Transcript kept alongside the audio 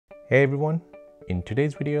Hey everyone, in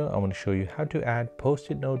today's video I want to show you how to add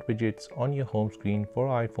post-it note widgets on your home screen for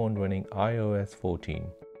iPhone running iOS 14.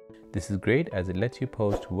 This is great as it lets you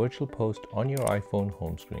post virtual posts on your iPhone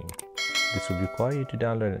home screen. This will require you to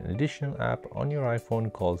download an additional app on your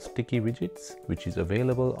iPhone called Sticky Widgets, which is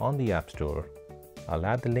available on the App Store. I'll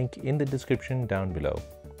add the link in the description down below.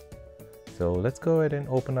 So let's go ahead and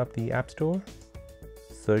open up the App Store,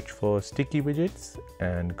 search for Sticky Widgets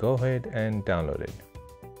and go ahead and download it.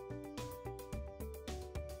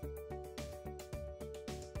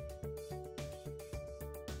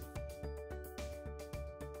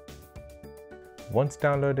 Once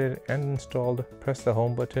downloaded and installed, press the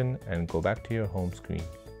home button and go back to your home screen.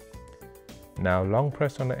 Now long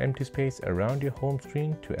press on the empty space around your home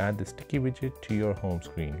screen to add the sticky widget to your home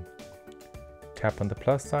screen. Tap on the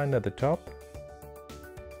plus sign at the top.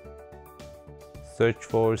 Search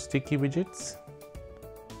for Sticky Widgets.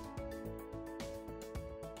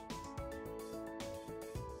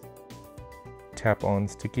 Tap on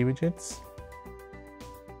Sticky Widgets.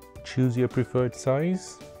 Choose your preferred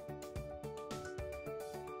size.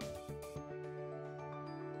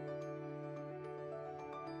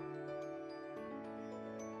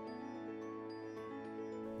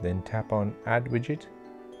 Then tap on Add Widget.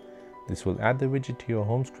 This will add the widget to your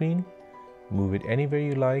home screen. Move it anywhere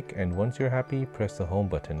you like, and once you're happy, press the home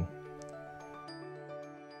button.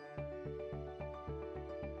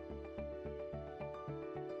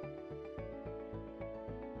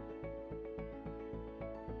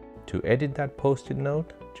 To edit that post-it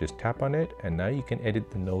note, just tap on it and now you can edit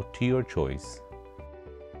the note to your choice.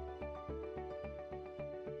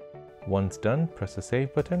 Once done, press the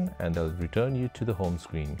save button and they'll return you to the home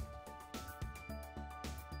screen.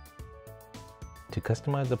 To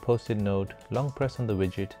customize the post-it note, long press on the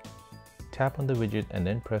widget, tap on the widget and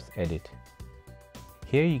then press edit.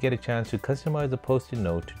 Here you get a chance to customize the post-it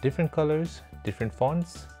note to different colors, different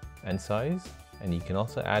fonts and size, and you can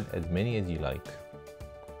also add as many as you like.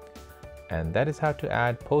 And that is how to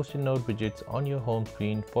add post-it note widgets on your home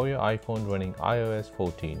screen for your iPhone running iOS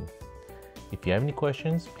 14. If you have any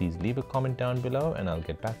questions, please leave a comment down below and I'll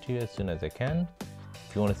get back to you as soon as I can.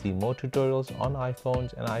 If you want to see more tutorials on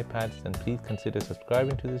iPhones and iPads, then please consider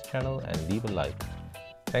subscribing to this channel and leave a like.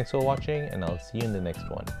 Thanks for watching and I'll see you in the next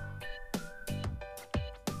one.